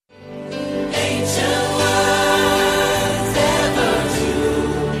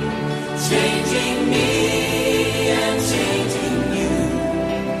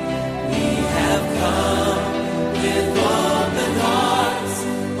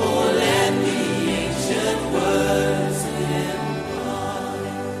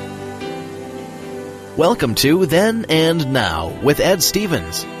Welcome to Then and Now with Ed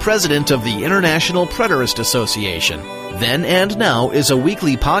Stevens, President of the International Preterist Association. Then and Now is a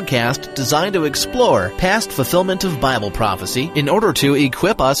weekly podcast designed to explore past fulfillment of Bible prophecy in order to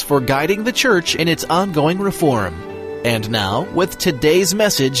equip us for guiding the church in its ongoing reform. And now, with today's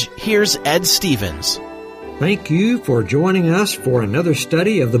message, here's Ed Stevens. Thank you for joining us for another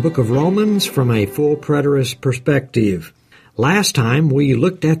study of the book of Romans from a full preterist perspective. Last time, we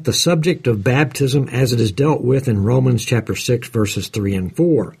looked at the subject of baptism as it is dealt with in Romans chapter 6, verses 3 and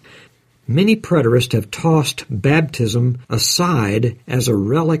 4. Many preterists have tossed baptism aside as a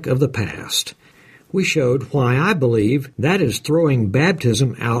relic of the past. We showed why I believe that is throwing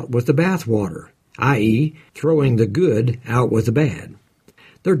baptism out with the bathwater, i.e., throwing the good out with the bad.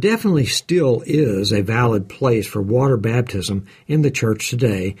 There definitely still is a valid place for water baptism in the church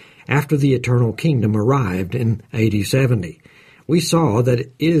today after the eternal kingdom arrived in AD 70. We saw that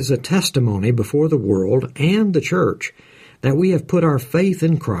it is a testimony before the world and the church that we have put our faith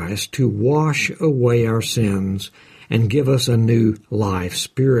in Christ to wash away our sins and give us a new life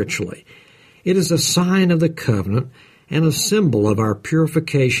spiritually. It is a sign of the covenant and a symbol of our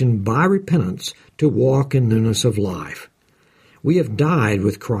purification by repentance to walk in newness of life. We have died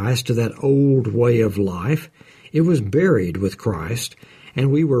with Christ to that old way of life. It was buried with Christ,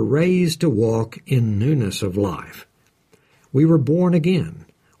 and we were raised to walk in newness of life. We were born again,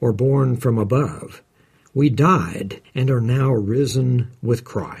 or born from above. We died and are now risen with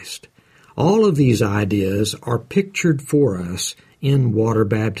Christ. All of these ideas are pictured for us in water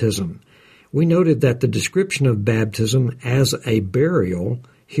baptism. We noted that the description of baptism as a burial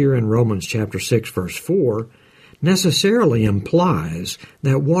here in Romans chapter 6, verse 4, necessarily implies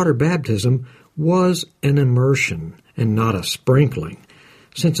that water baptism was an immersion and not a sprinkling,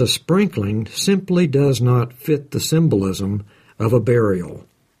 since a sprinkling simply does not fit the symbolism of a burial.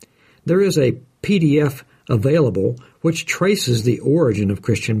 There is a PDF available which traces the origin of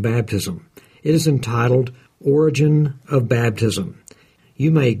Christian baptism. It is entitled Origin of Baptism. You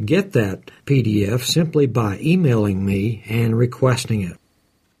may get that PDF simply by emailing me and requesting it.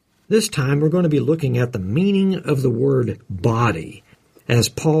 This time we're going to be looking at the meaning of the word body, as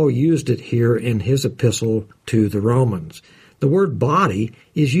Paul used it here in his epistle to the Romans. The word body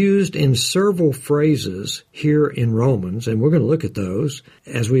is used in several phrases here in Romans, and we're going to look at those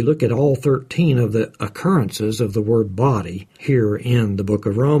as we look at all 13 of the occurrences of the word body here in the book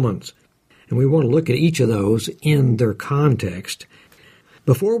of Romans. And we want to look at each of those in their context.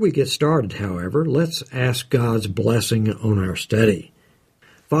 Before we get started, however, let's ask God's blessing on our study.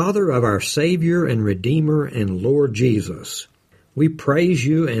 Father of our Savior and Redeemer and Lord Jesus, we praise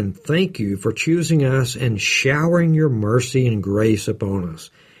you and thank you for choosing us and showering your mercy and grace upon us,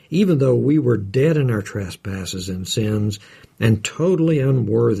 even though we were dead in our trespasses and sins and totally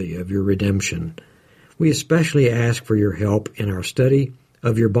unworthy of your redemption. We especially ask for your help in our study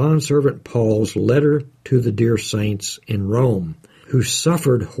of your bondservant Paul's letter to the dear saints in Rome, who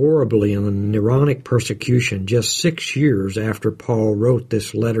suffered horribly in the Neronic persecution just 6 years after Paul wrote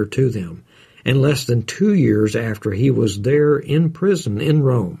this letter to them, and less than 2 years after he was there in prison in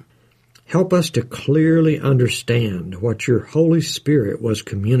Rome. Help us to clearly understand what your Holy Spirit was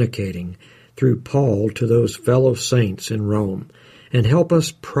communicating through Paul to those fellow saints in Rome, and help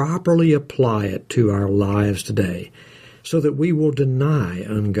us properly apply it to our lives today, so that we will deny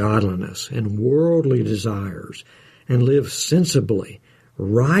ungodliness and worldly desires and live sensibly,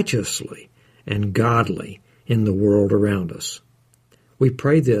 righteously, and godly in the world around us. We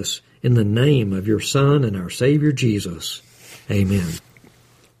pray this in the name of your Son and our Savior Jesus. Amen.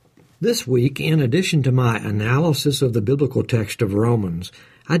 This week, in addition to my analysis of the biblical text of Romans,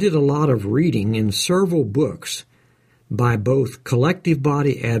 I did a lot of reading in several books by both collective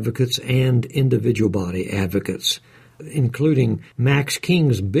body advocates and individual body advocates, including Max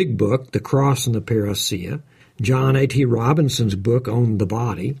King's big book, The Cross and the Parousia, John A.T. Robinson's book on the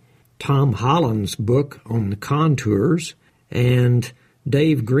body, Tom Holland's book on the contours, and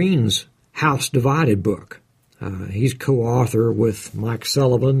Dave Green's House Divided book. He's co-author with Mike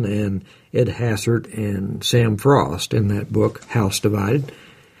Sullivan and Ed Hassert and Sam Frost in that book, House Divided,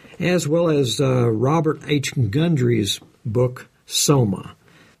 as well as Robert H. Gundry's book, Soma,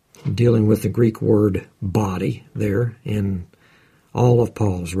 dealing with the Greek word body there in all of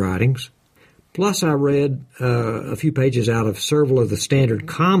Paul's writings. Plus, I read a few pages out of several of the standard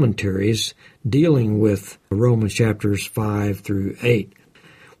commentaries dealing with Romans chapters 5 through 8.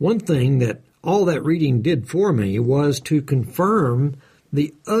 One thing that all that reading did for me was to confirm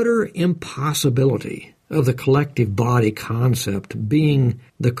the utter impossibility of the collective body concept being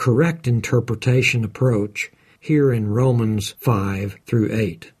the correct interpretation approach here in Romans 5 through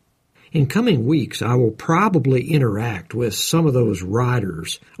 8. In coming weeks, I will probably interact with some of those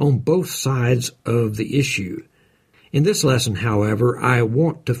writers on both sides of the issue. In this lesson, however, I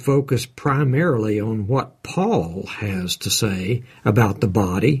want to focus primarily on what Paul has to say about the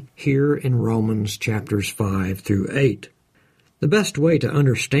body here in Romans chapters 5 through 8. The best way to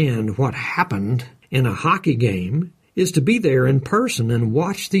understand what happened in a hockey game is to be there in person and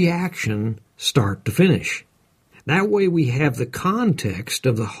watch the action start to finish. That way we have the context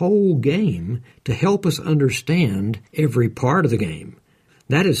of the whole game to help us understand every part of the game.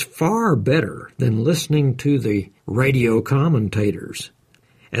 That is far better than listening to the radio commentators.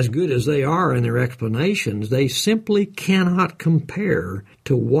 As good as they are in their explanations, they simply cannot compare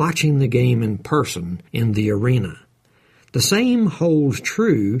to watching the game in person in the arena. The same holds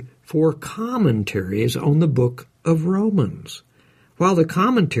true for commentaries on the book of Romans. While the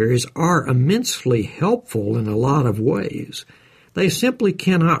commentaries are immensely helpful in a lot of ways, they simply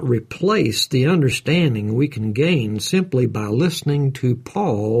cannot replace the understanding we can gain simply by listening to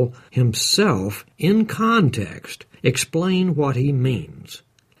Paul himself in context explain what he means.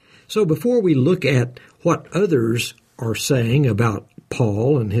 So before we look at what others are saying about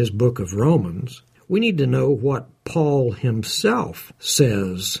Paul and his book of Romans, we need to know what Paul himself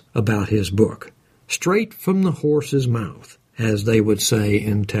says about his book, straight from the horse's mouth, as they would say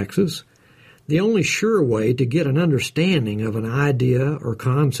in Texas. The only sure way to get an understanding of an idea or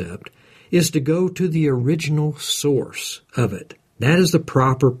concept is to go to the original source of it. That is the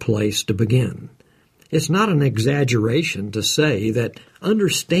proper place to begin. It's not an exaggeration to say that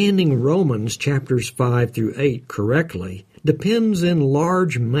understanding Romans chapters 5 through 8 correctly depends in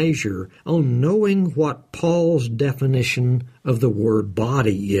large measure on knowing what Paul's definition of the word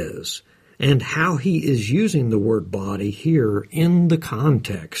body is, and how he is using the word body here in the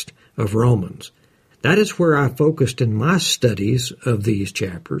context of Romans. That is where I focused in my studies of these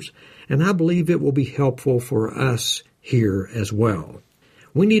chapters, and I believe it will be helpful for us here as well.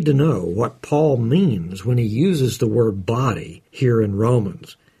 We need to know what Paul means when he uses the word body here in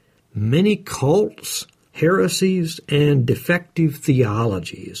Romans. Many cults, heresies, and defective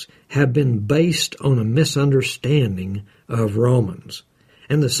theologies have been based on a misunderstanding of Romans.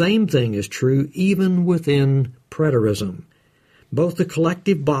 And the same thing is true even within preterism. Both the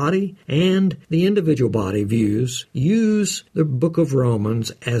collective body and the individual body views use the book of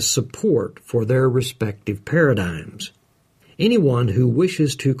Romans as support for their respective paradigms. Anyone who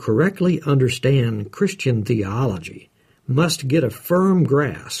wishes to correctly understand Christian theology must get a firm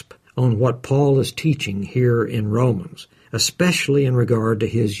grasp on what Paul is teaching here in Romans, especially in regard to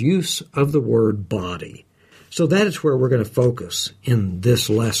his use of the word body. So that is where we're going to focus in this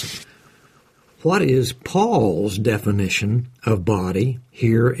lesson. What is Paul's definition of body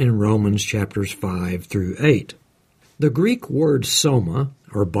here in Romans chapters 5 through 8? The Greek word soma,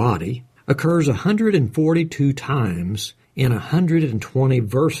 or body, occurs 142 times in 120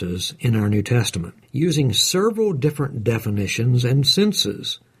 verses in our New Testament, using several different definitions and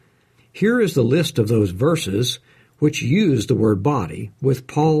senses. Here is the list of those verses which use the word body, with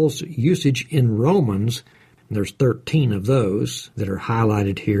Paul's usage in Romans. There's 13 of those that are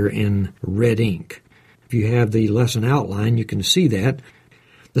highlighted here in red ink. If you have the lesson outline, you can see that.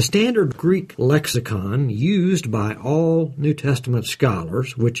 The standard Greek lexicon used by all New Testament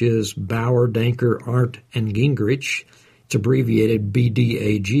scholars, which is Bauer, Danker, Arndt, and Gingrich, it's abbreviated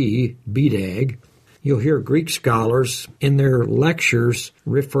BDAG, BDAG. You'll hear Greek scholars in their lectures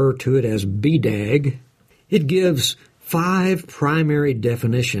refer to it as BDAG. It gives 5 primary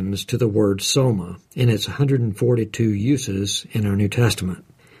definitions to the word soma in its 142 uses in our New Testament.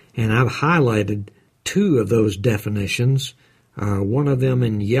 And I've highlighted 2 of those definitions, one of them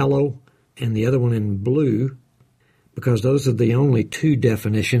in yellow and the other one in blue, because those are the only 2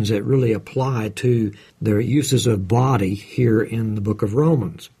 definitions that really apply to the uses of body here in the book of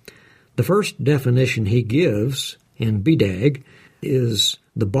Romans. The first definition he gives in BDAG is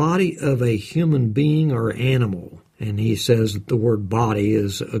the body of a human being or animal. And he says that the word body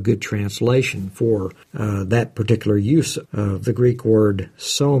is a good translation for that particular use of the Greek word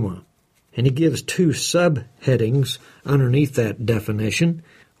soma. And he gives 2 subheadings underneath that definition,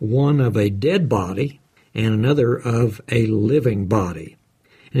 one of a dead body and another of a living body.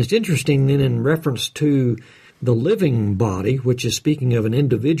 And it's interesting then in reference to the living body, which is speaking of an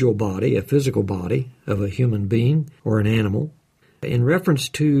individual body, a physical body of a human being or an animal. In reference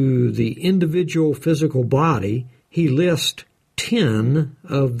to the individual physical body, he lists 10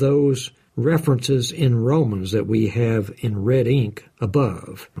 of those references in Romans that we have in red ink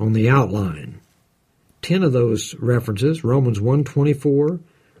above on the outline. 10 of those references, Romans 1:24,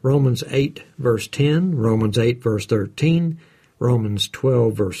 Romans 8 verse 10, Romans 8 verse 13, Romans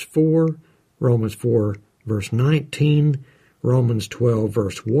 12, verse 4, Romans 4, verse 19, Romans 12,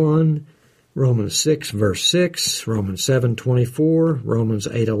 verse 1, Romans 6, verse 6, Romans 7, 24, Romans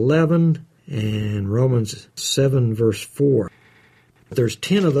 8, 11, and Romans 7, verse 4. There's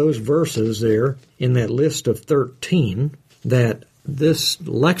 10 of those verses there in that list of 13 that this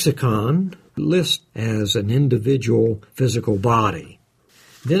lexicon lists as an individual physical body.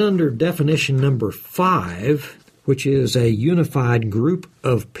 Then under definition number 5, which is a unified group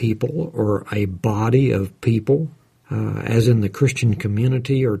of people or a body of people, as in the Christian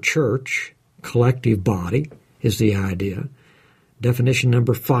community or church, collective body is the idea. Definition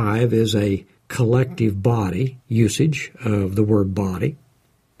number 5 is a collective body, usage of the word body.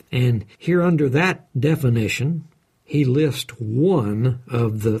 And here under that definition, he lists one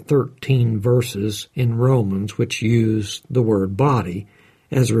of the 13 verses in Romans which use the word body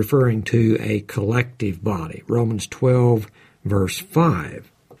as referring to a collective body. Romans 12, verse 5.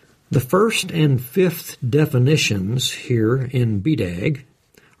 The first and fifth definitions here in BDAG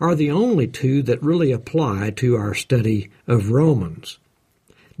are the only two that really apply to our study of Romans.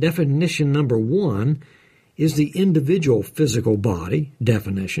 Definition number 1 is the individual physical body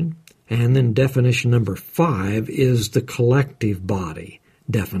definition, and then definition number 5 is the collective body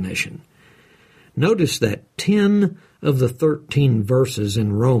definition. Notice that 10 of the 13 verses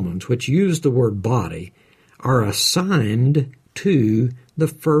in Romans which use the word body are assigned to the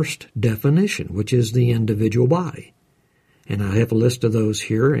first definition, which is the individual body. And I have a list of those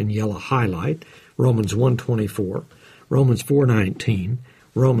here in yellow highlight: Romans 1:24, Romans 4:19,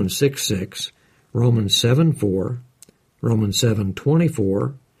 Romans 6:6, Romans 7:4, Romans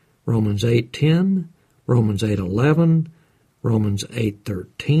 7:24, Romans 8:10, Romans 8:11, Romans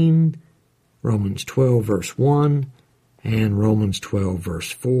 8:13, Romans 12, verse 1, and Romans 12,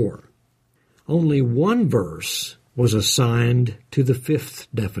 verse 4. Only one verse was assigned to the fifth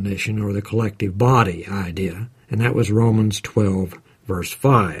definition, or the collective body idea, and that was Romans 12, verse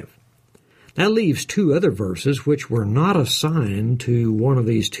 5. That leaves two other verses which were not assigned to one of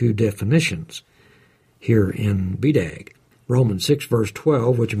these two definitions here in BDAG. Romans 6, verse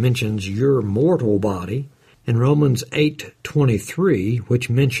 12, which mentions your mortal body, and Romans 8:23, which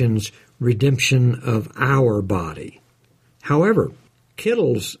mentions redemption of our body. However,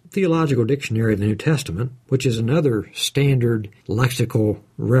 Kittle's Theological Dictionary of the New Testament, which is another standard lexical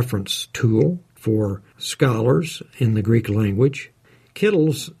reference tool for scholars in the Greek language,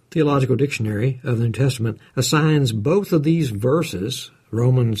 Kittle's Theological Dictionary of the New Testament assigns both of these verses,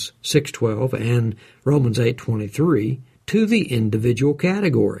 Romans 6:12 and Romans 8:23, to the individual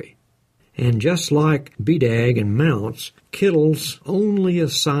category. And just like BDAG and Mounce, Kittle's only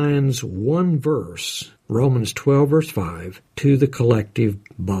assigns one verse, Romans 12, verse 5, to the collective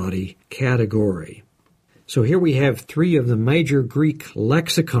body category. So here we have three of the major Greek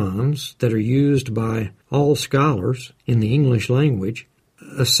lexicons that are used by all scholars in the English language,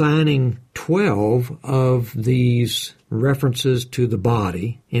 assigning 12 of these references to the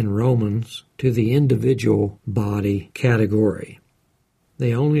body in Romans to the individual body category.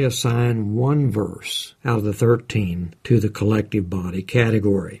 They only assign one verse out of the 13 to the collective body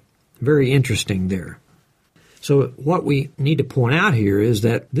category. Very interesting there. So what we need to point out here is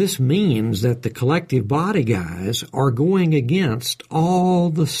that this means that the collective body guys are going against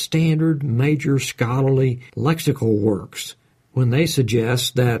all the standard major scholarly lexical works when they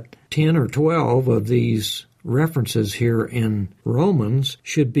suggest that 10 or 12 of these references here in Romans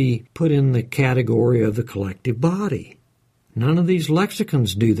should be put in the category of the collective body. None of these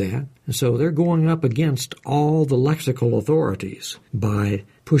lexicons do that, and so they're going up against all the lexical authorities by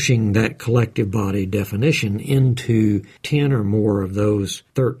pushing that collective body definition into 10 or more of those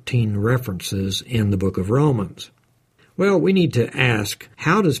 13 references in the book of Romans. Well, we need to ask,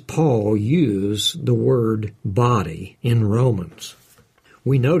 how does Paul use the word body in Romans?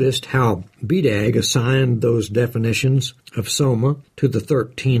 We noticed how BDAG assigned those definitions of soma to the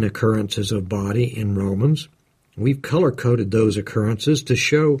 13 occurrences of body in Romans. We've color-coded those occurrences to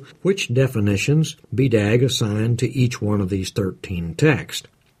show which definitions BDAG assigned to each one of these 13 texts.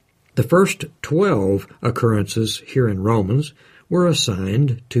 The first 12 occurrences here in Romans were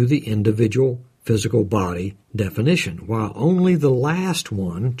assigned to the individual physical body definition, while only the last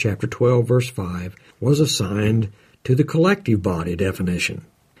one, chapter 12, verse 5, was assigned to the collective body definition.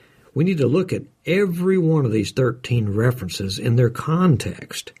 We need to look at every one of these 13 references in their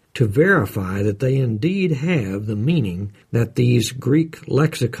context to verify that they indeed have the meaning that these Greek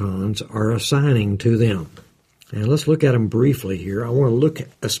lexicons are assigning to them. And let's look at them briefly here. I want to look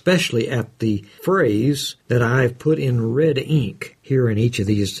especially at the phrase that I've put in red ink here in each of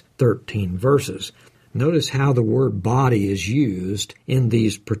these 13 verses. Notice how the word body is used in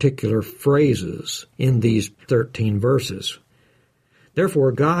these particular phrases in these 13 verses.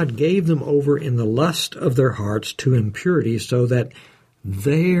 Therefore, God gave them over in the lust of their hearts to impurity, so that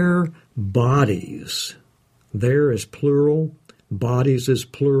their bodies, there is plural, bodies is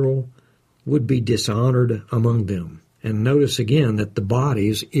plural, would be dishonored among them. And notice again that the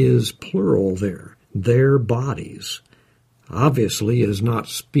bodies is plural there. Their bodies. Obviously is not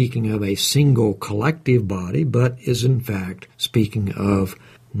speaking of a single collective body, but is in fact speaking of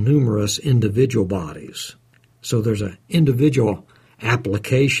numerous individual bodies. So there's an individual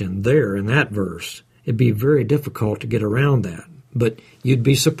application there in that verse. It'd be very difficult to get around that. But you'd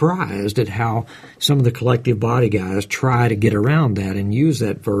be surprised at how some of the collective body guys try to get around that and use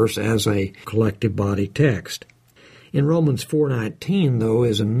that verse as a collective body text. In Romans 4:19, though,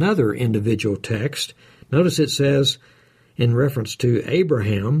 is another individual text. Notice it says, in reference to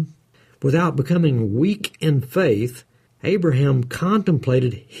Abraham, without becoming weak in faith, Abraham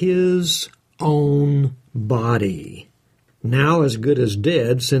contemplated his own body, now as good as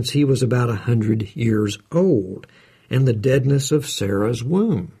dead, since he was about 100 years old, and the deadness of Sarah's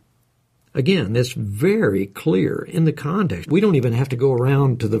womb. Again, it's very clear in the context. We don't even have to go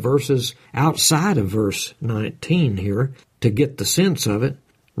around to the verses outside of verse 19 here to get the sense of it.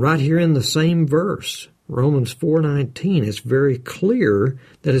 Right here in the same verse, Romans 4:19, it's very clear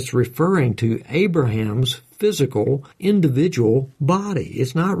that it's referring to Abraham's physical, individual body.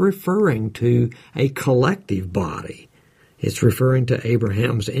 It's not referring to a collective body. It's referring to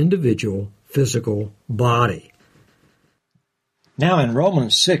Abraham's individual, physical body. Now in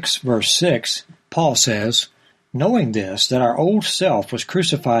Romans 6, verse 6, Paul says, knowing this, that our old self was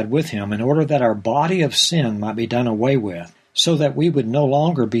crucified with him in order that our body of sin might be done away with, so that we would no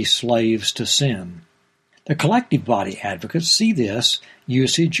longer be slaves to sin. The collective body advocates see this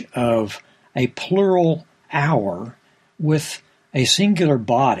usage of a plural our with a singular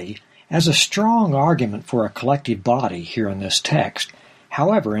body as a strong argument for a collective body here in this text.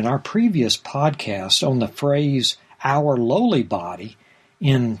 However, in our previous podcast on the phrase our lowly body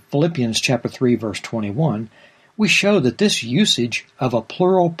in Philippians chapter 3 verse 21, we show that this usage of a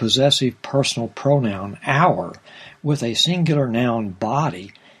plural possessive personal pronoun our with a singular noun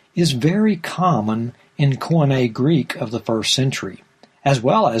body is very common in Koine Greek of the first century, as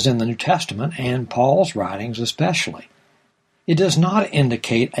well as in the New Testament and Paul's writings especially. It does not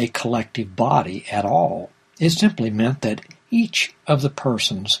indicate a collective body at all. It simply meant that each of the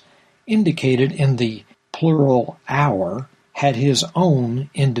persons indicated in the plural our had his own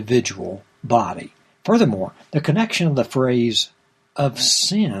individual body. Furthermore, the connection of the phrase of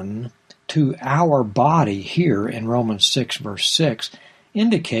sin to our body here in Romans 6 verse 6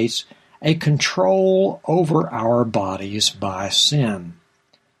 indicates a control over our bodies by sin.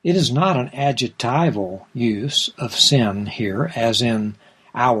 It is not an adjectival use of sin here, as in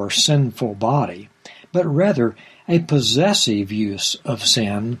our sinful body, but rather a possessive use of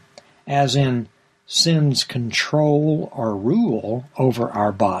sin, as in sin's control or rule over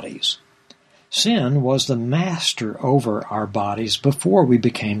our bodies. Sin was the master over our bodies before we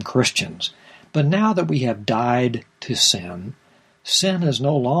became Christians, but now that we have died to sin, sin is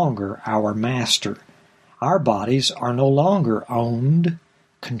no longer our master. Our bodies are no longer owned,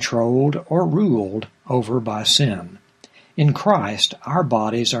 controlled, or ruled over by sin. In Christ, our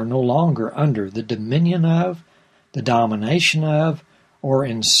bodies are no longer under the dominion of, the domination of, or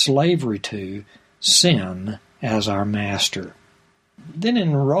in slavery to sin as our master. Then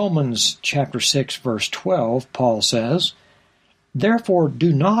in Romans chapter 6 verse 12, Paul says, therefore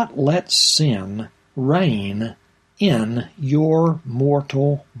do not let sin reign in your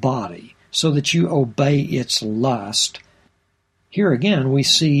mortal body, so that you obey its lust. Here again we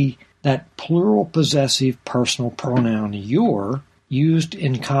see that plural possessive personal pronoun your used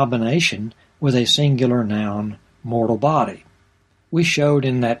in combination with a singular noun mortal body. We showed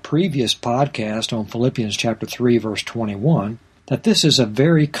in that previous podcast on Philippians chapter 3 verse 21 that this is a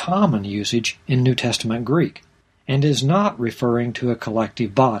very common usage in New Testament Greek and is not referring to a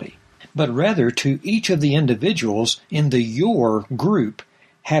collective body, but rather to each of the individuals in the your group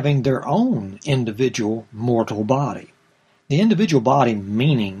having their own individual mortal body. The individual body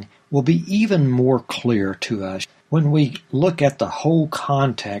meaning will be even more clear to us when we look at the whole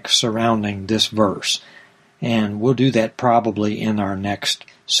context surrounding this verse. And we'll do that probably in our next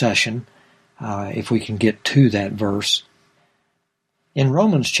session, if we can get to that verse. In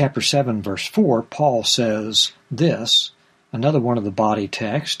Romans chapter 7, verse 4, Paul says this, another one of the body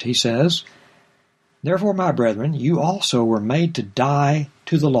text. He says, therefore, my brethren, you also were made to die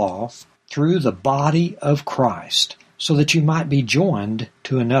to the law through the body of Christ, so that you might be joined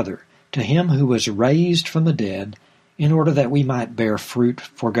to another, to him who was raised from the dead, in order that we might bear fruit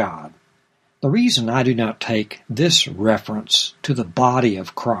for God. The reason I do not take this reference to the body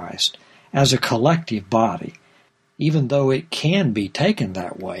of Christ as a collective body, even though it can be taken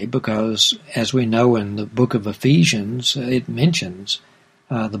that way, because as we know in the book of Ephesians, it mentions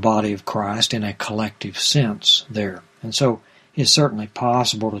the body of Christ in a collective sense there. And so it's certainly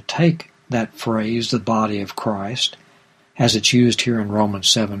possible to take that phrase, the body of Christ, as it's used here in Romans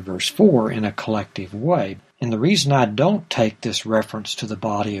 7 verse 4, in a collective way. And the reason I don't take this reference to the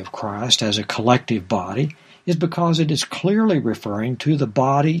body of Christ as a collective body is because it is clearly referring to the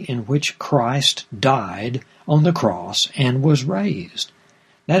body in which Christ died on the cross and was raised.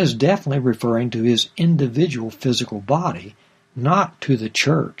 That is definitely referring to his individual physical body, not to the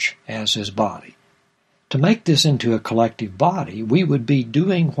church as his body. To make this into a collective body, we would be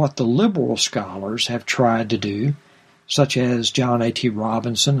doing what the liberal scholars have tried to do, such as John A.T.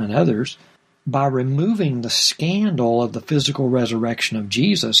 Robinson and others, by removing the scandal of the physical resurrection of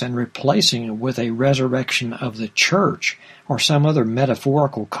Jesus and replacing it with a resurrection of the church or some other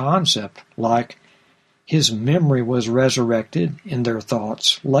metaphorical concept like his memory was resurrected in their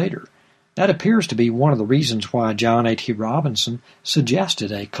thoughts later. That appears to be one of the reasons why John A.T. Robinson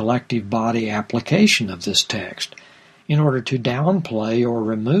suggested a collective body application of this text, in order to downplay or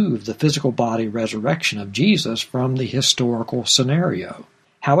remove the physical body resurrection of Jesus from the historical scenario.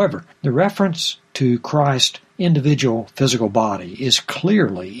 However, the reference to Christ's individual physical body is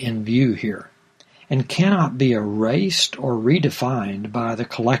clearly in view here, and cannot be erased or redefined by the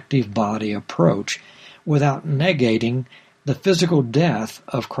collective body approach without negating the physical death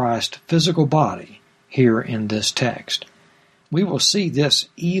of Christ's physical body here in this text. We will see this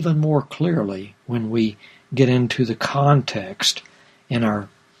even more clearly when we get into the context in our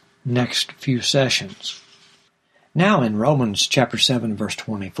next few sessions. Now in Romans chapter 7 verse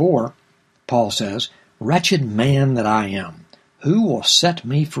 24, Paul says, "Wretched man that I am, who will set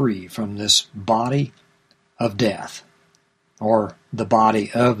me free from this body of death?" Or the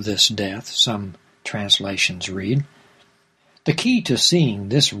body of this death, some translations read. The key to seeing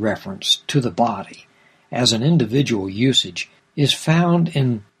this reference to the body as an individual usage is found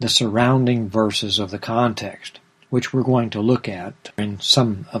in the surrounding verses of the context, which we're going to look at in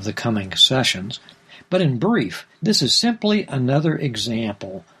some of the coming sessions. But in brief, this is simply another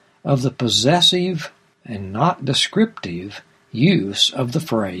example of the possessive and not descriptive use of the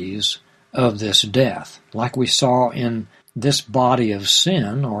phrase "of this death," like we saw in this body of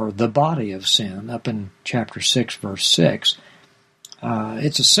sin, or the body of sin, up in chapter 6, verse 6.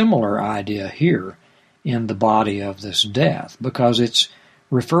 It's a similar idea here in the body of this death, because it's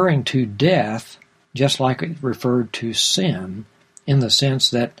referring to death just like it referred to sin, in the sense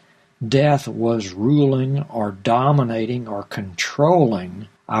that death was ruling or dominating or controlling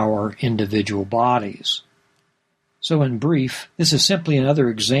our individual bodies. So in brief, this is simply another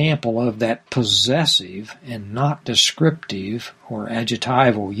example of that possessive and not descriptive or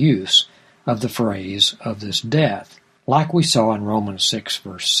adjectival use of the phrase "of this death," like we saw in Romans 6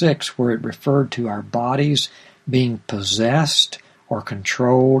 verse 6, where it referred to our bodies being possessed or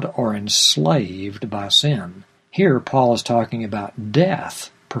controlled or enslaved by sin. Here Paul is talking about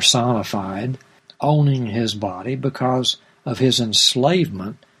death personified, owning his body because of his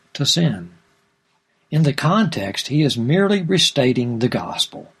enslavement to sin. In the context, he is merely restating the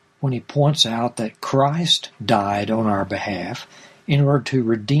gospel when he points out that Christ died on our behalf in order to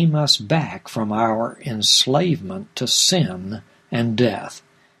redeem us back from our enslavement to sin and death.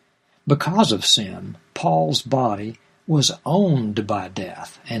 Because of sin, Paul's body was owned by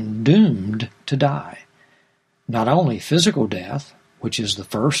death and doomed to die. Not only physical death, which is the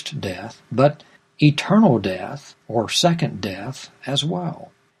first death, but eternal death, or second death, as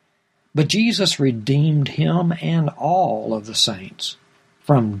well. But Jesus redeemed him and all of the saints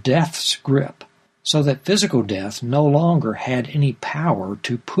from death's grip, so that physical death no longer had any power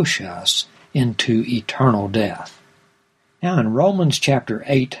to push us into eternal death. Now in Romans chapter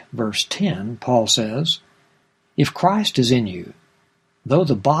 8, verse 10, Paul says, "If Christ is in you, though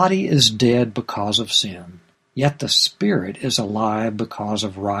the body is dead because of sin, yet the spirit is alive because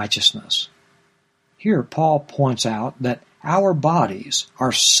of righteousness." Here Paul points out that our bodies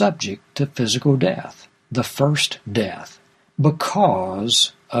are subject to physical death, the first death,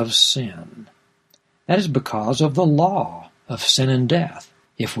 because of sin. That is because of the law of sin and death.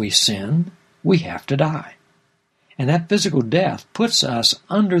 If we sin, we have to die. And that physical death puts us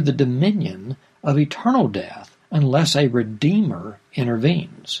under the dominion of eternal death unless a Redeemer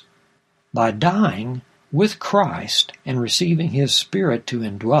intervenes. By dying with Christ and receiving His Spirit to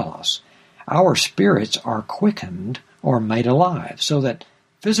indwell us, our spirits are quickened or made alive, so that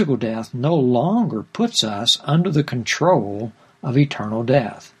physical death no longer puts us under the control of eternal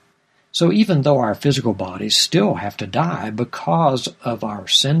death. So even though our physical bodies still have to die because of our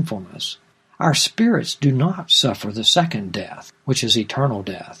sinfulness, our spirits do not suffer the second death, which is eternal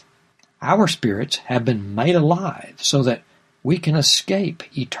death. Our spirits have been made alive so that we can escape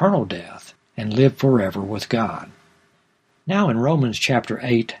eternal death and live forever with God. Now in Romans chapter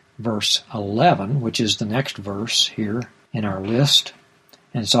 8, verse 11, which is the next verse here in our list,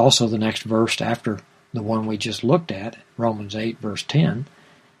 and it's also the next verse after the one we just looked at, Romans 8, verse 10.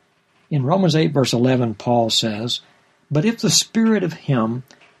 In Romans 8, verse 11, Paul says, "But if the Spirit of Him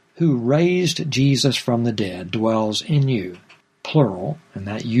who raised Jesus from the dead dwells in you," plural, and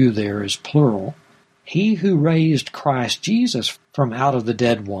that you there is plural, "He who raised Christ Jesus from out of the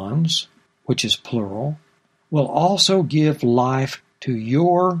dead ones," which is plural, "will also give life to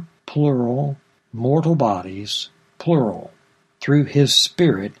your," plural, "mortal bodies," plural, "through His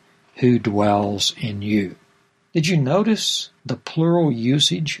Spirit who dwells in you." Did you notice the plural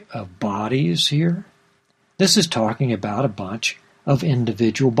usage of bodies here? This is talking about a bunch of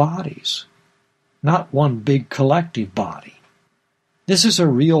individual bodies, not one big collective body. This is a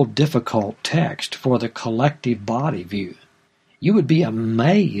real difficult text for the collective body view. You would be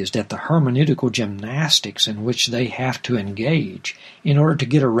amazed at the hermeneutical gymnastics in which they have to engage in order to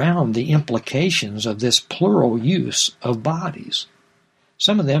get around the implications of this plural use of bodies.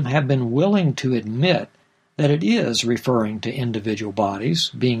 Some of them have been willing to admit that it is referring to individual bodies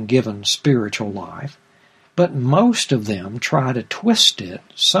being given spiritual life, but most of them try to twist it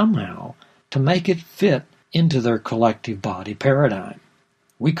somehow to make it fit into their collective body paradigm.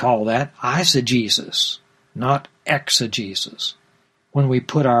 We call that eisegesis, not exegesis, when we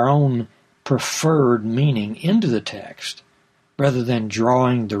put our own preferred meaning into the text rather than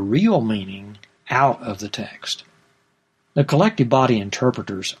drawing the real meaning out of the text. The collective body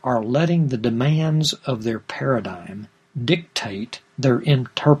interpreters are letting the demands of their paradigm dictate their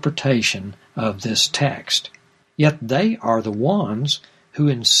interpretation of this text. Yet they are the ones who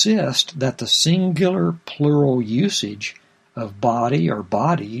insist that the singular plural usage of body or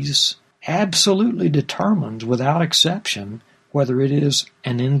bodies absolutely determines without exception whether it is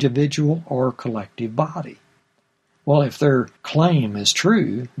an individual or collective body. Well, if their claim is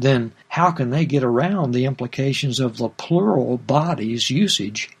true, then how can they get around the implications of the plural bodies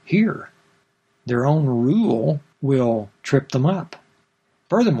usage here? Their own rule will trip them up.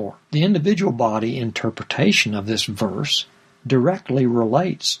 Furthermore, the individual body interpretation of this verse directly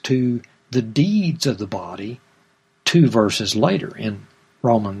relates to the deeds of the body 2 verses later in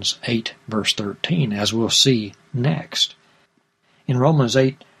Romans 8, verse 13, as we'll see next. In Romans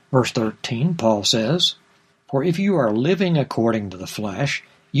 8, verse 13, Paul says, "For if you are living according to the flesh,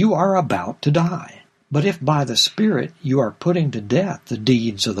 you are about to die. But if by the Spirit you are putting to death the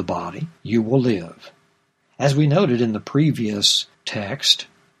deeds of the body, you will live." As we noted in the previous text,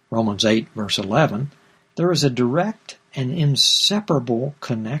 Romans 8, verse 11, there is a direct and inseparable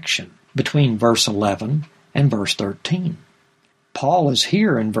connection between verse 11 and verse 13. Paul is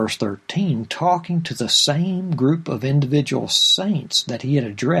here in verse 13 talking to the same group of individual saints that he had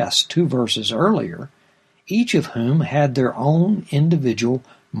addressed 2 verses earlier, each of whom had their own individual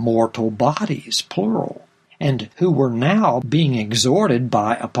mortal bodies, plural, and who were now being exhorted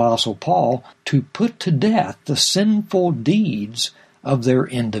by Apostle Paul to put to death the sinful deeds of their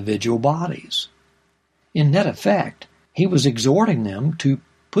individual bodies. In net effect, he was exhorting them to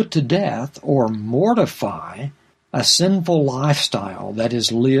put to death or mortify a sinful lifestyle that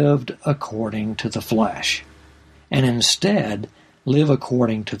is lived according to the flesh, and instead live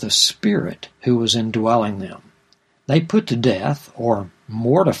according to the Spirit who was indwelling them. They put to death, or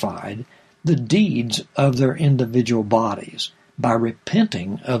mortified, the deeds of their individual bodies by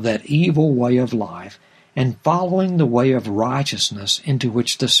repenting of that evil way of life and following the way of righteousness into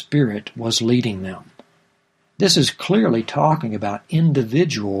which the Spirit was leading them. This is clearly talking about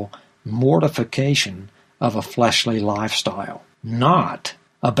individual mortification of a fleshly lifestyle, not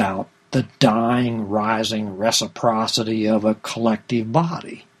about the dying, rising reciprocity of a collective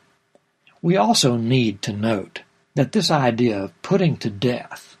body. We also need to note that this idea of putting to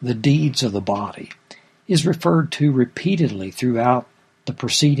death the deeds of the body is referred to repeatedly throughout the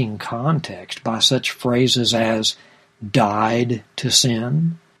preceding context by such phrases as died to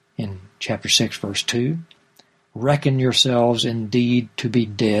sin in chapter 6, verse 2, reckon yourselves indeed to be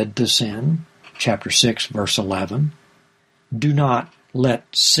dead to sin, chapter 6, verse 11, do not let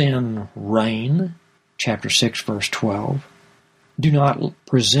sin reign, chapter 6, verse 12, do not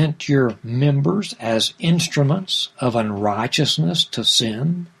present your members as instruments of unrighteousness to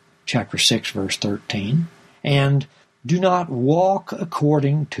sin, chapter 6, verse 13, and Do not walk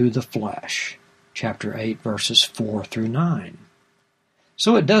according to the flesh. Chapter 8, verses 4 through 9.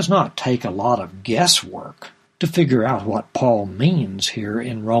 So it does not take a lot of guesswork to figure out what Paul means here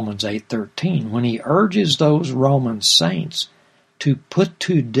in Romans 8:13 when he urges those Roman saints to put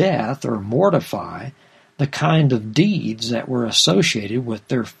to death or mortify the kind of deeds that were associated with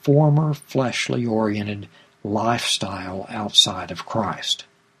their former fleshly-oriented lifestyle outside of Christ.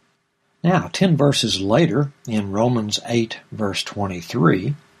 Now, 10 verses later, in Romans 8, verse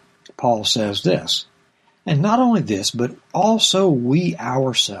 23, Paul says this, "And not only this, but also we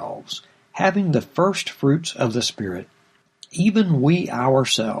ourselves, having the first fruits of the Spirit, even we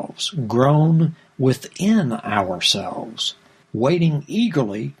ourselves, groan within ourselves, waiting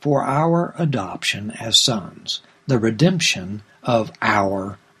eagerly for our adoption as sons, the redemption of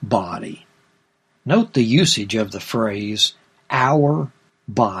our body." Note the usage of the phrase, our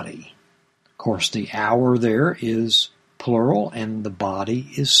body. Of course, the our there is plural and the body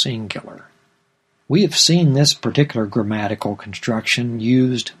is singular. We have seen this particular grammatical construction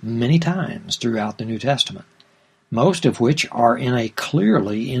used many times throughout the New Testament, most of which are in a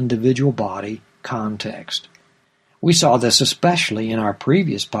clearly individual body context. We saw this especially in our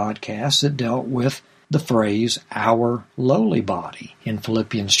previous podcast that dealt with the phrase, our lowly body, in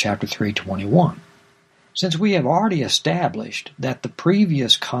Philippians chapter 3:21. Since we have already established that the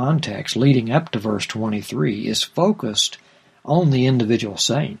previous context leading up to verse 23 is focused on the individual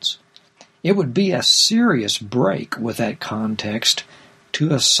saints, it would be a serious break with that context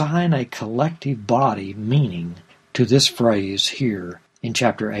to assign a collective body meaning to this phrase here in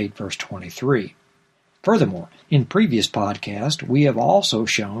chapter 8, verse 23. Furthermore, in previous podcasts, we have also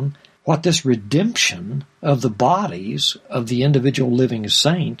shown what this redemption of the bodies of the individual living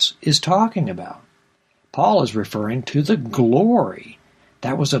saints is talking about. Paul is referring to the glory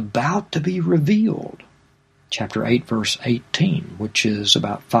that was about to be revealed. Chapter 8, verse 18, which is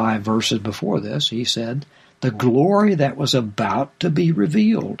about 5 verses before this, he said, "The glory that was about to be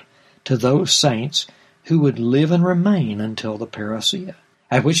revealed to those saints who would live and remain until the parousia,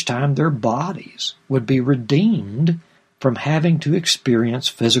 at which time their bodies would be redeemed from having to experience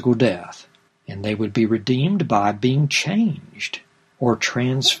physical death, and they would be redeemed by being changed or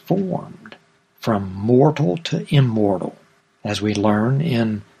transformed from mortal to immortal, as we learn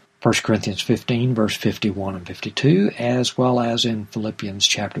in 1 Corinthians 15, verse 51 and 52, as well as in Philippians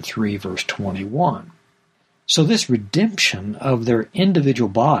chapter 3, verse 21. So this redemption of their individual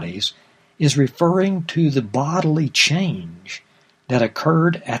bodies is referring to the bodily change that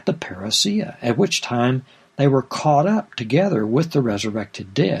occurred at the parousia, at which time they were caught up together with the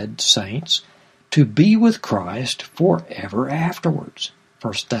resurrected dead saints to be with Christ forever afterwards.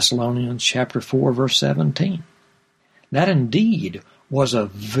 1 Thessalonians chapter 4, verse 17. That indeed was a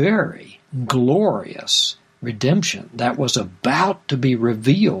very glorious redemption that was about to be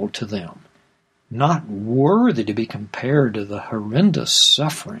revealed to them, not worthy to be compared to the horrendous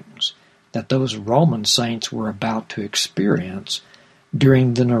sufferings that those Roman saints were about to experience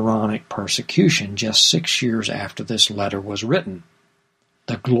during the Neronic persecution just 6 years after this letter was written.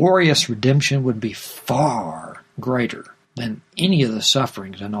 The glorious redemption would be far greater than any of the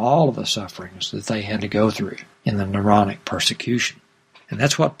sufferings and all of the sufferings that they had to go through in the Neronic persecution. And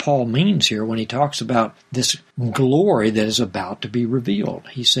that's what Paul means here when he talks about this glory that is about to be revealed.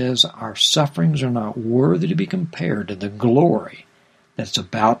 He says our sufferings are not worthy to be compared to the glory that's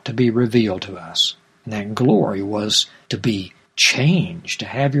about to be revealed to us. And that glory was to be changed, to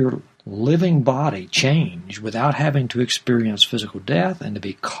have your living body changed without having to experience physical death and to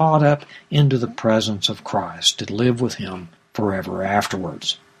be caught up into the presence of Christ, to live with Him forever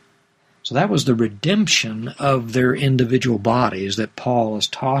afterwards. So that was the redemption of their individual bodies that Paul is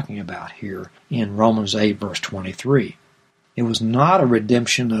talking about here in Romans 8, verse 23. It was not a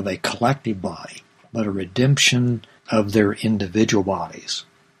redemption of a collective body, but a redemption of their individual bodies.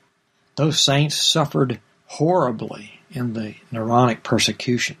 Those saints suffered horribly in the Neronic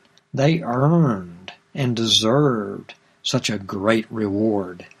persecution. They earned and deserved such a great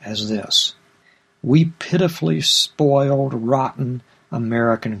reward as this. We pitifully spoiled, rotten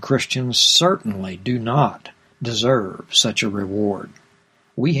American Christians certainly do not deserve such a reward.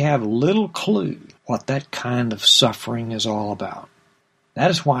 We have little clue what that kind of suffering is all about.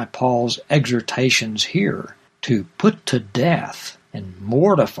 That is why Paul's exhortations here to put to death and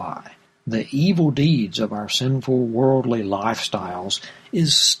mortify the evil deeds of our sinful worldly lifestyles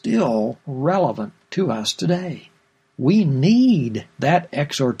is still relevant to us today. We need that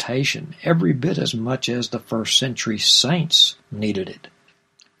exhortation every bit as much as the first century saints needed it.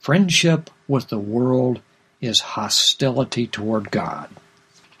 Friendship with the world is hostility toward God.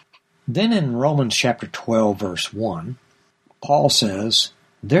 Then in Romans chapter 12, verse 1, Paul says,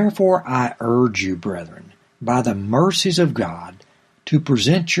 "Therefore I urge you, brethren, by the mercies of God, to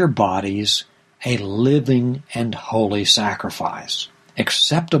present your bodies a living and holy sacrifice,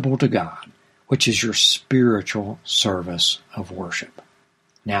 acceptable to God, which is your spiritual service of worship."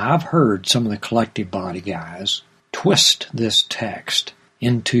 Now, I've heard some of the collective body guys twist this text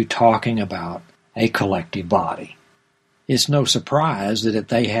into talking about a collective body. It's no surprise that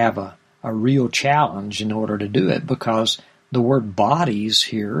they have a real challenge in order to do it, because the word bodies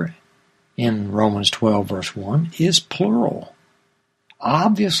here in Romans 12, verse 1 is plural.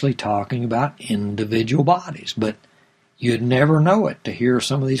 Obviously talking about individual bodies, but you'd never know it to hear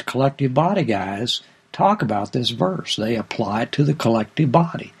some of these collective body guys talk about this verse. They apply it to the collective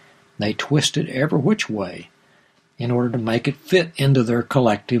body. They twist it every which way in order to make it fit into their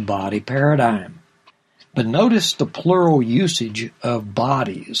collective body paradigm. But notice the plural usage of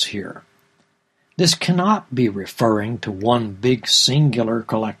bodies here. This cannot be referring to one big singular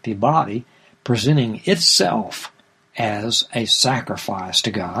collective body presenting itself as a sacrifice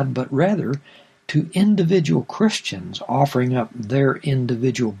to God, but rather to individual Christians offering up their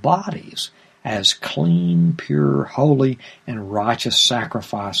individual bodies as clean, pure, holy, and righteous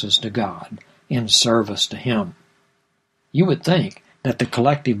sacrifices to God in service to Him. You would think that the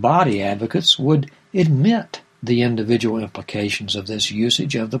collective body advocates would admit the individual implications of this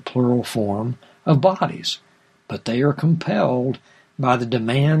usage of the plural form of bodies, but they are compelled by the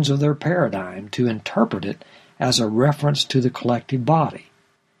demands of their paradigm to interpret it as a reference to the collective body.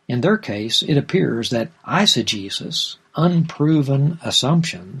 In their case, it appears that eisegesis, unproven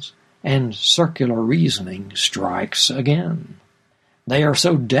assumptions, and circular reasoning strikes again. They are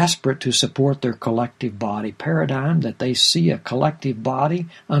so desperate to support their collective body paradigm that they see a collective body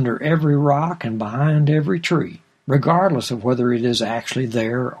under every rock and behind every tree, regardless of whether it is actually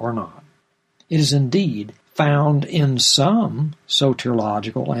there or not. It is indeed found in some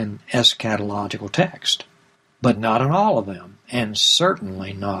soteriological and eschatological text, but not in all of them, and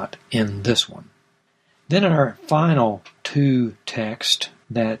certainly not in this one. Then in our final two texts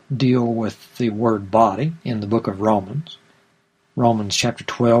that deal with the word body in the book of Romans, Romans chapter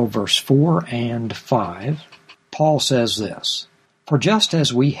 12, verse 4 and 5, Paul says this, "For just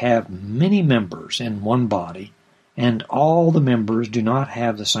as we have many members in one body, and all the members do not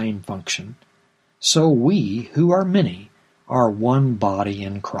have the same function, so we, who are many, are one body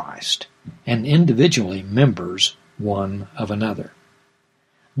in Christ, and individually members one of another."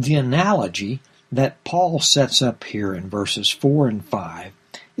 The analogy that Paul sets up here in verses 4 and 5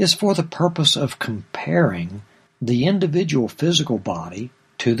 is for the purpose of comparing the individual physical body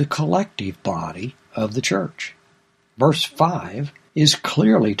to the collective body of the church. Verse 5 is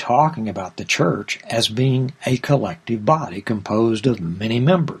clearly talking about the church as being a collective body composed of many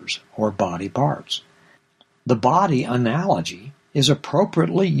members or body parts. The body analogy is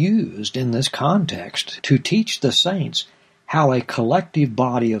appropriately used in this context to teach the saints how a collective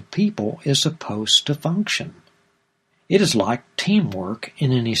body of people is supposed to function. It is like teamwork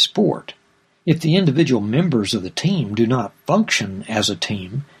in any sport. If the individual members of the team do not function as a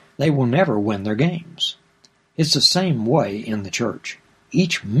team, they will never win their games. It's the same way in the church.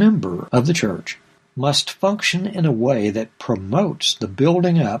 Each member of the church must function in a way that promotes the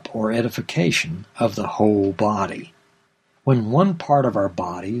building up or edification of the whole body. When one part of our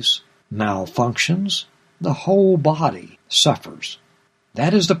bodies malfunctions, the whole body suffers.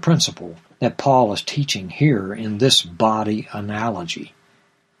 That is the principle that Paul is teaching here in this body analogy.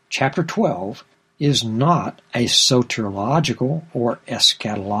 Chapter 12 is not a soteriological or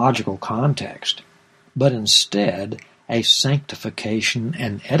eschatological context, but instead a sanctification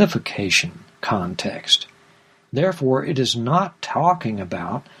and edification context. Therefore, it is not talking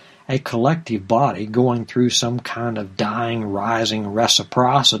about a collective body going through some kind of dying, rising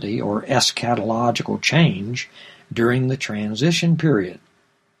reciprocity or eschatological change during the transition period.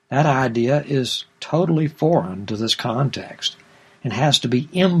 That idea is totally foreign to this context and has to be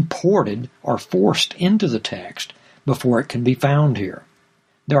imported or forced into the text before it can be found here.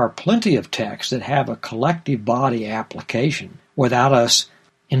 There are plenty of texts that have a collective body application without us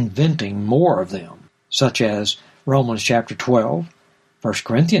inventing more of them, such as Romans chapter 12, 1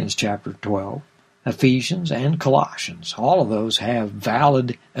 Corinthians chapter 12, Ephesians, and Colossians. All of those have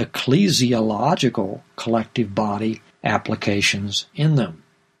valid ecclesiological collective body applications in them,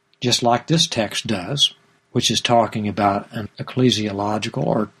 just like this text does, which is talking about an ecclesiological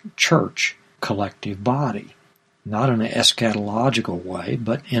or church collective body, not in an eschatological way,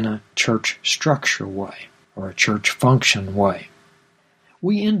 but in a church structure way or a church function way.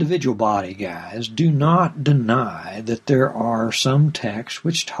 We individual body guys do not deny that there are some texts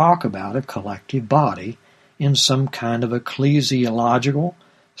which talk about a collective body in some kind of ecclesiological,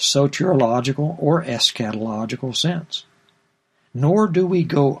 soteriological, or eschatological sense. Nor do we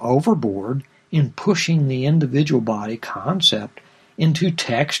go overboard in pushing the individual body concept into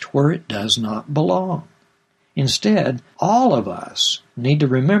text where it does not belong. Instead, all of us need to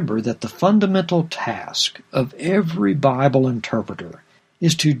remember that the fundamental task of every Bible interpreter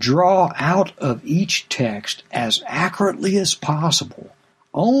is to draw out of each text as accurately as possible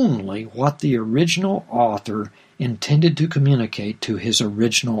only what the original author intended to communicate to his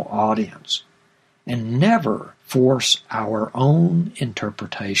original audience, and never force our own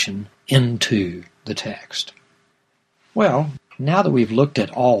interpretation into the text. Well, now that we've looked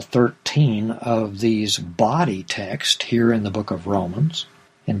at all 13 of these body texts here in the book of Romans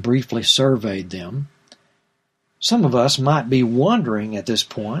and briefly surveyed them, some of us might be wondering at this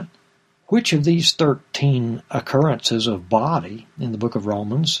point, which of these 13 occurrences of body in the book of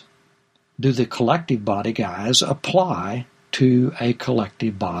Romans do the collective body guys apply to a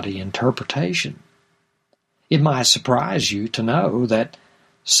collective body interpretation? It might surprise you to know that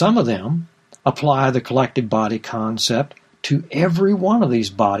some of them apply the collective body concept to every one of these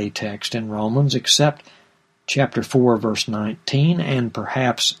body texts in Romans except chapter 4, verse 19, and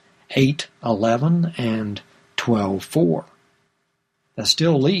perhaps 8:11 and 12:4. That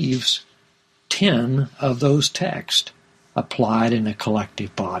still leaves 10 of those texts applied in a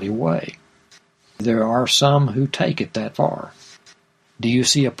collective body way. There are some who take it that far. Do you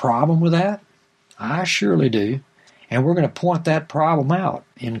see a problem with that? I surely do. And we're going to point that problem out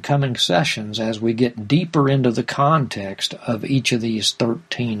in coming sessions as we get deeper into the context of each of these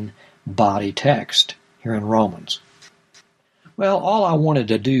 13 body texts here in Romans. Well, all I wanted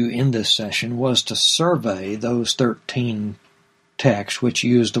to do in this session was to survey those 13 texts which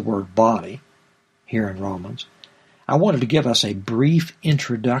use the word body here in Romans. I wanted to give us a brief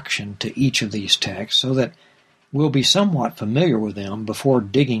introduction to each of these texts so that we'll be somewhat familiar with them before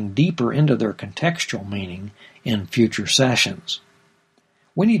digging deeper into their contextual meaning in future sessions.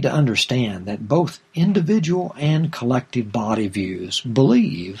 We need to understand that both individual and collective body views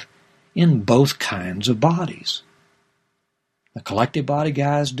believe in both kinds of bodies. The collective body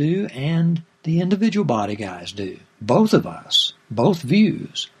guys do, and the individual body guys do. Both of us, both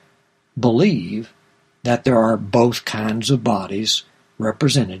views, believe that there are both kinds of bodies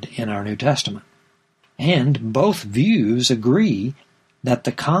represented in our New Testament. And both views agree that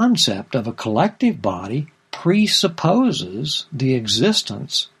the concept of a collective body presupposes the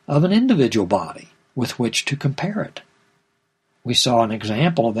existence of an individual body with which to compare it. We saw an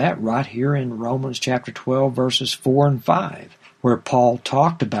example of that right here in Romans chapter 12, verses 4 and 5, where Paul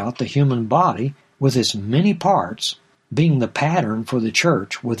talked about the human body with its many parts being the pattern for the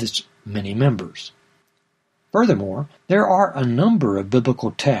church with its many members. Furthermore, there are a number of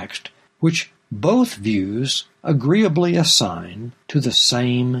biblical texts which both views agreeably assign to the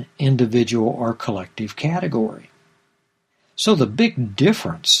same individual or collective category. So the big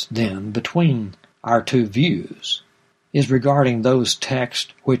difference, then, between our two views is regarding those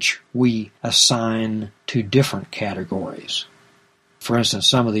texts which we assign to different categories. For instance,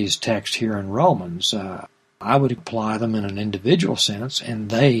 some of these texts here in Romans, I would apply them in an individual sense, and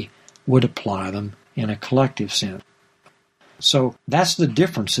they would apply them in a collective sense. So that's the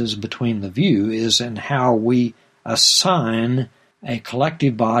differences between the view is in how we assign a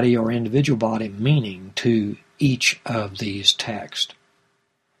collective body or individual body meaning to each of these texts.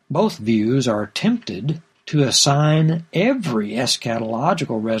 Both views are tempted to assign every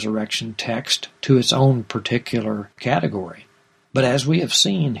eschatological resurrection text to its own particular category. But as we have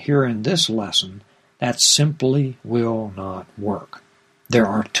seen here in this lesson, that simply will not work. There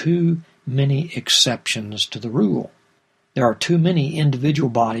are too many exceptions to the rule. There are too many individual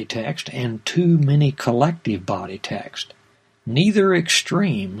body texts and too many collective body texts. Neither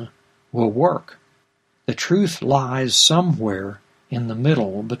extreme will work. The truth lies somewhere in the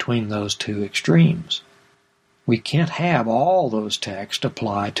middle between those two extremes. We can't have all those texts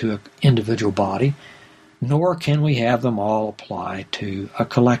apply to an individual body, nor can we have them all apply to a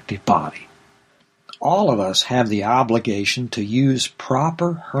collective body. All of us have the obligation to use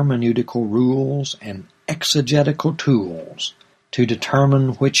proper hermeneutical rules and exegetical tools to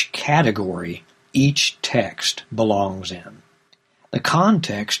determine which category each text belongs in. The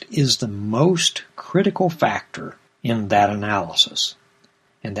context is the most critical factor in that analysis,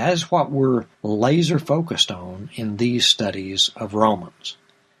 and that is what we're laser focused on in these studies of Romans.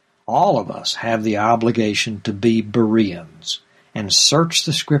 All of us have the obligation to be Bereans and search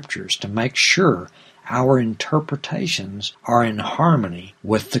the Scriptures to make sure our interpretations are in harmony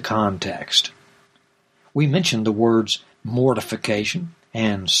with the context. We mentioned the words mortification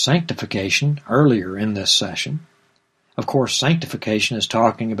and sanctification earlier in this session. Of course, sanctification is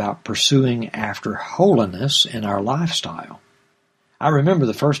talking about pursuing after holiness in our lifestyle. I remember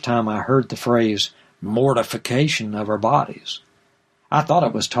the first time I heard the phrase mortification of our bodies. I thought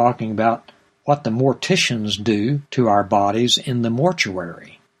it was talking about what the morticians do to our bodies in the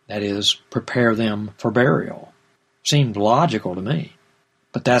mortuary, that is, prepare them for burial. Seemed logical to me,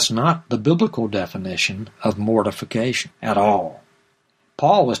 but that's not the biblical definition of mortification at all.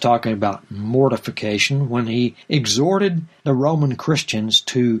 Paul was talking about mortification when he exhorted the Roman Christians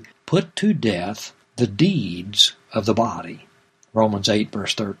to put to death the deeds of the body. Romans 8,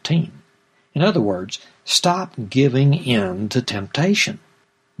 verse 13. In other words, stop giving in to temptation.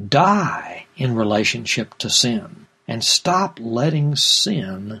 Die in relationship to sin, and stop letting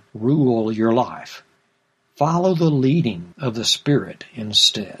sin rule your life. Follow the leading of the Spirit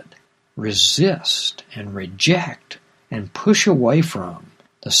instead. Resist and reject and push away from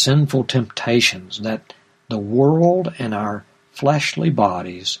the sinful temptations that the world and our fleshly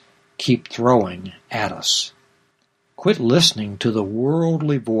bodies keep throwing at us. Quit listening to the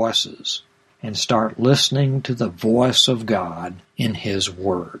worldly voices and start listening to the voice of God in His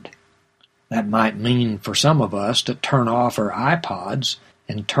Word. That might mean for some of us to turn off our iPods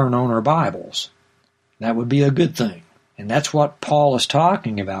and turn on our Bibles. That would be a good thing. And that's what Paul is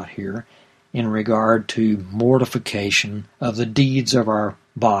talking about here in regard to mortification of the deeds of our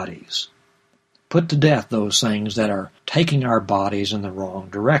bodies. Put to death those things that are taking our bodies in the wrong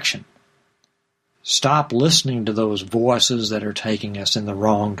direction. Stop listening to those voices that are taking us in the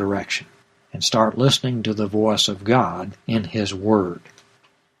wrong direction, and start listening to the voice of God in His Word.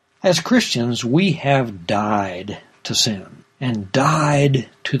 As Christians, we have died to sin and died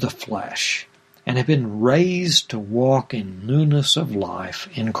to the flesh, and have been raised to walk in newness of life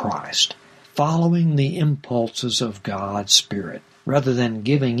in Christ, following the impulses of God's Spirit, rather than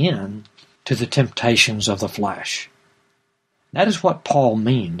giving in to the temptations of the flesh. That is what Paul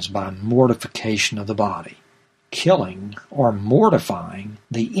means by mortification of the body, killing or mortifying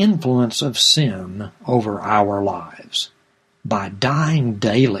the influence of sin over our lives, by dying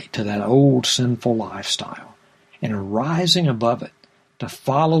daily to that old sinful lifestyle and rising above it to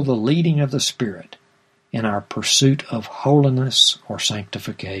follow the leading of the Spirit in our pursuit of holiness or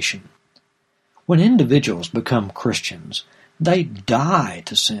sanctification. When individuals become Christians, they die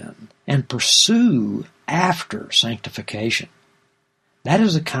to sin and pursue after sanctification. That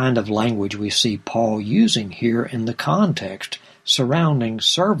is the kind of language we see Paul using here in the context surrounding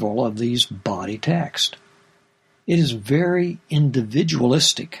several of these body texts. It is very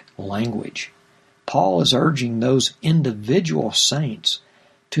individualistic language. Paul is urging those individual saints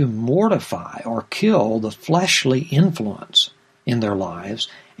to mortify or kill the fleshly influence in their lives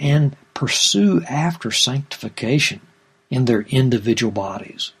and pursue after sanctification in their individual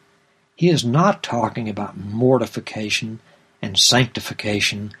bodies. He is not talking about mortification and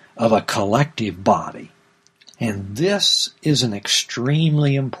sanctification of a collective body. And this is an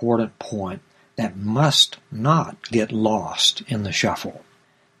extremely important point that must not get lost in the shuffle.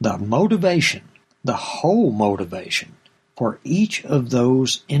 The motivation, the whole motivation for each of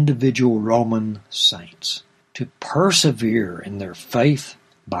those individual Roman saints to persevere in their faith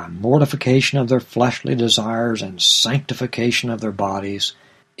by mortification of their fleshly desires and sanctification of their bodies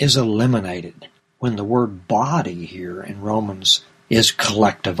is eliminated when the word body here in Romans is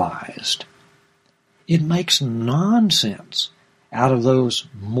collectivized. It makes nonsense out of those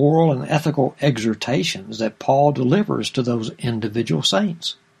moral and ethical exhortations that Paul delivers to those individual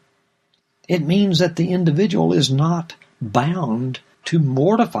saints. It means that the individual is not bound to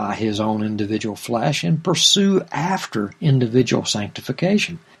mortify his own individual flesh and pursue after individual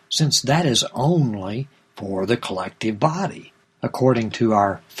sanctification, since that is only for the collective body, according to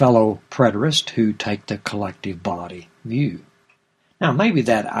our fellow preterists who take the collective body view. Now, maybe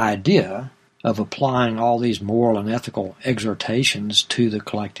that idea of applying all these moral and ethical exhortations to the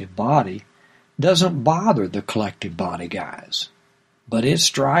collective body doesn't bother the collective body guys, but it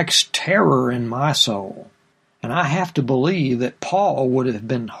strikes terror in my soul, and I have to believe that Paul would have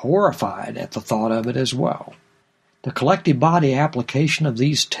been horrified at the thought of it as well. The collective body application of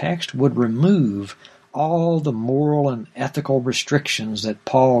these texts would remove all the moral and ethical restrictions that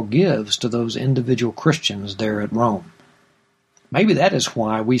Paul gives to those individual Christians there at Rome. Maybe that is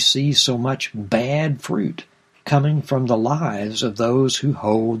why we see so much bad fruit coming from the lives of those who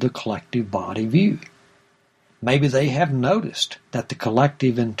hold the collective body view. Maybe they have noticed that the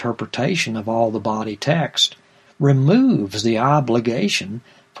collective interpretation of all the body text removes the obligation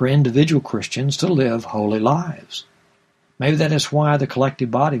for individual Christians to live holy lives. Maybe that is why the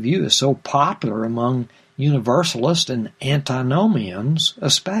collective body view is so popular among Universalists and antinomians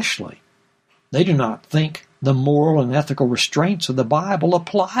especially. They do not think the moral and ethical restraints of the Bible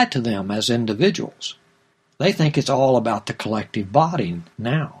apply to them as individuals. They think it's all about the collective body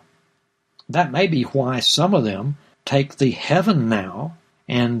now. That may be why some of them take the heaven now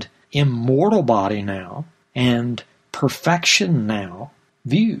and immortal body now and perfection now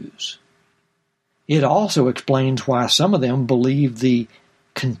views. It also explains why some of them believe the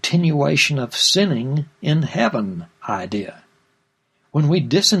continuation of sinning in heaven idea. When we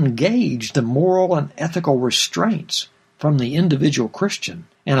disengage the moral and ethical restraints from the individual Christian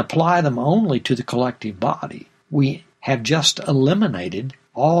and apply them only to the collective body, we have just eliminated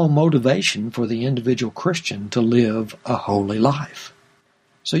all motivation for the individual Christian to live a holy life.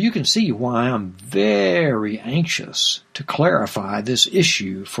 So you can see why I'm very anxious to clarify this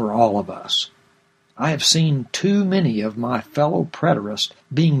issue for all of us. I have seen too many of my fellow preterists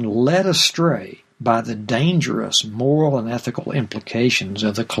being led astray by the dangerous moral and ethical implications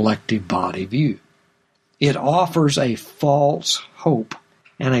of the collective body view. It offers a false hope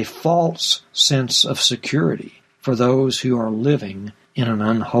and a false sense of security for those who are living in an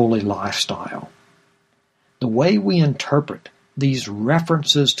unholy lifestyle. The way we interpret these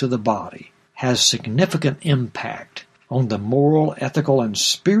references to the body has significant impact on the moral, ethical, and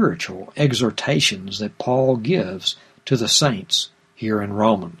spiritual exhortations that Paul gives to the saints here in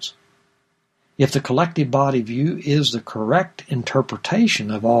Romans. If the collective body view is the correct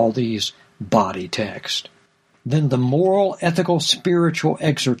interpretation of all these body texts, then the moral, ethical, spiritual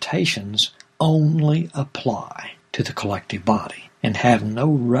exhortations only apply to the collective body and have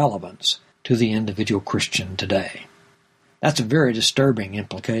no relevance to the individual Christian today. That's a very disturbing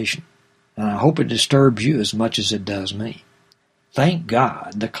implication, and I hope it disturbs you as much as it does me. Thank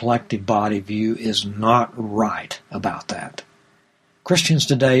God the collective body view is not right about that. Christians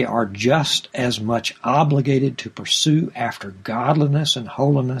today are just as much obligated to pursue after godliness and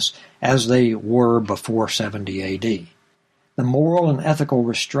holiness as they were before 70 AD. The moral and ethical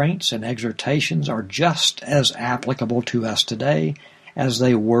restraints and exhortations are just as applicable to us today as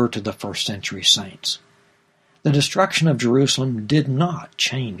they were to the first century saints. The destruction of Jerusalem did not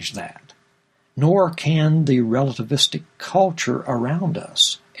change that, nor can the relativistic culture around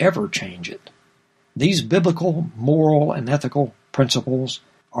us ever change it. These biblical, moral, and ethical principles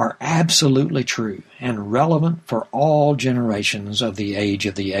are absolutely true and relevant for all generations of the age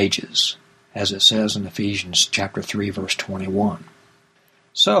of the ages, as it says in Ephesians chapter 3, verse 21.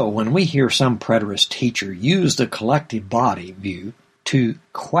 So, when we hear some preterist teacher use the collective body view to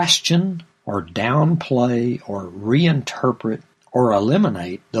question or downplay or reinterpret or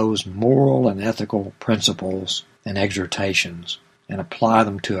eliminate those moral and ethical principles and exhortations and apply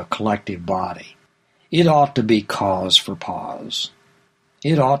them to a collective body, it ought to be cause for pause.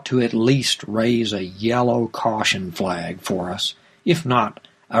 It ought to at least raise a yellow caution flag for us, if not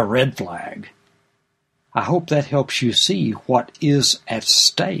a red flag. I hope that helps you see what is at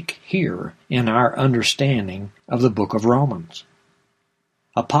stake here in our understanding of the book of Romans.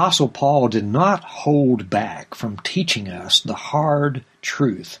 Apostle Paul did not hold back from teaching us the hard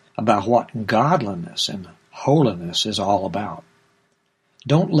truth about what godliness and holiness is all about.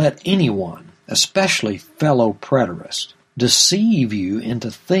 Don't let anyone, especially fellow preterists, deceive you into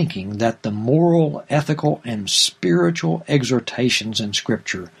thinking that the moral, ethical, and spiritual exhortations in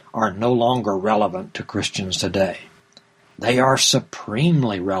Scripture are no longer relevant to Christians today. They are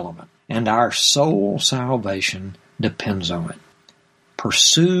supremely relevant, and our soul salvation depends on it.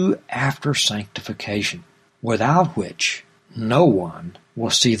 Pursue after sanctification, without which no one will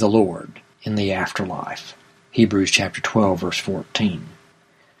see the Lord in the afterlife. Hebrews chapter 12, verse 14.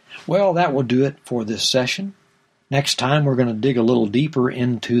 Well, that will do it for this session. Next time we're going to dig a little deeper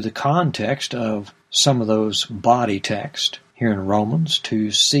into the context of some of those body texts here in Romans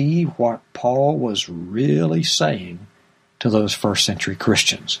to see what Paul was really saying to those first century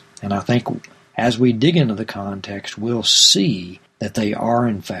Christians. And I think as we dig into the context, we'll see that they are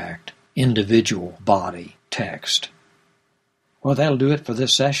in fact individual body text. Well, that'll do it for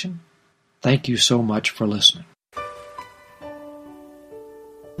this session. Thank you so much for listening.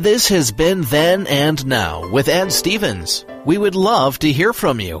 This has been Then and Now with Ed Stevens. We would love to hear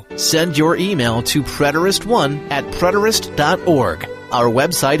from you. Send your email to preterist1@preterist.org. Our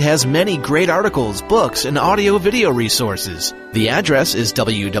website has many great articles, books, and audio-video resources. The address is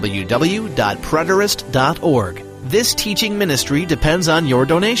www.preterist.org. This teaching ministry depends on your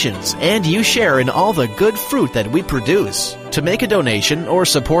donations, and you share in all the good fruit that we produce. To make a donation or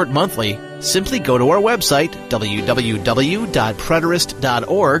support monthly, simply go to our website,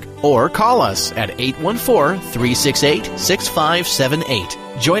 www.preterist.org, or call us at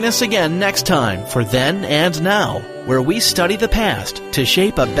 814-368-6578. Join us again next time for Then and Now, where we study the past to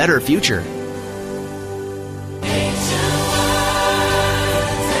shape a better future.